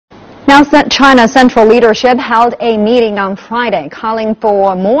Now, China's central leadership held a meeting on Friday calling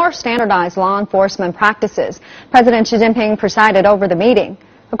for more standardized law enforcement practices. President Xi Jinping presided over the meeting.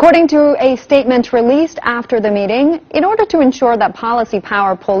 According to a statement released after the meeting, in order to ensure that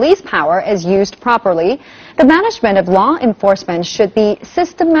police power is used properly, the management of law enforcement should be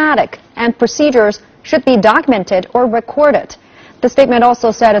systematic and procedures should be documented or recorded. The statement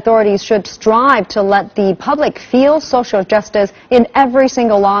also said authorities should strive to let the public feel social justice in every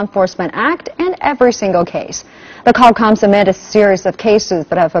single law enforcement act and every single case. The call comes amid a series of cases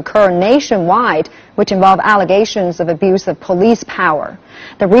that have occurred nationwide, which involve allegations of abuse of police power.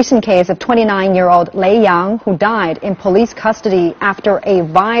 The recent case of 29-year-old Lei Yang, who died in police custody after a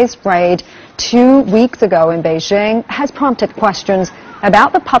vice raid 2 weeks ago in Beijing, has prompted questions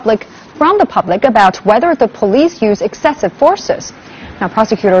from the public about whether the police use excessive forces. Now,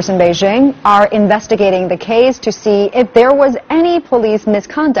 prosecutors in Beijing are investigating the case to see if there was any police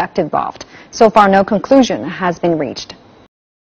misconduct involved. So far, no conclusion has been reached.